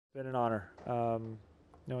Been an honor. When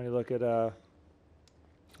you look at all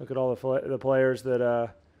the players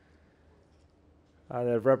that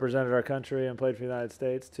have represented our country and played for the United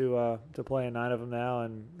States to play in 9 of them now,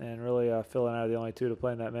 and really Phil and I are the only 2 to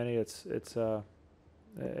play in that many. It's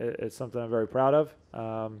something I'm very proud of.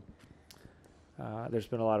 There's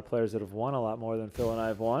been a lot of players that have won a lot more than Phil and I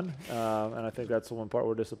have won, and I think that's the one part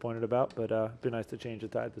we're disappointed about. But it'd be nice to change the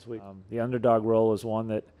tide this week. The underdog role is one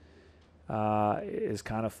that is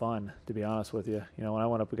kind of fun, to be honest with you. You know, when I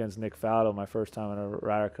went up against Nick Faldo my first time in a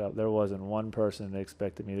Ryder Cup, there wasn't one person that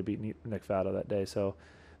expected me to beat Nick Faldo that day. So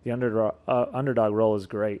the underdog role is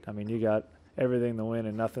great. I mean, you got everything to win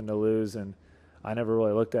and nothing to lose, and I never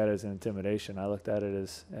really looked at it as an intimidation. I looked at it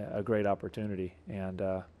as a great opportunity, and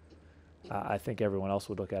I think everyone else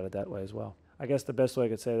would look at it that way as well. I guess the best way I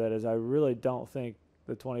could say that is I really don't think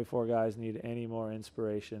the 24 guys need any more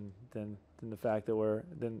inspiration than the fact that we're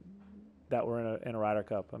in a Ryder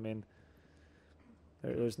Cup. I mean,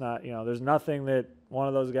 there's nothing that one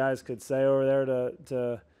of those guys could say over there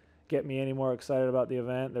to get me any more excited about the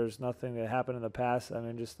event. There's nothing that happened in the past. I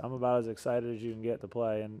mean, I'm about as excited as you can get to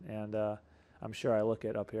play, and I'm sure I look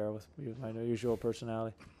it up here with my usual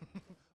personality.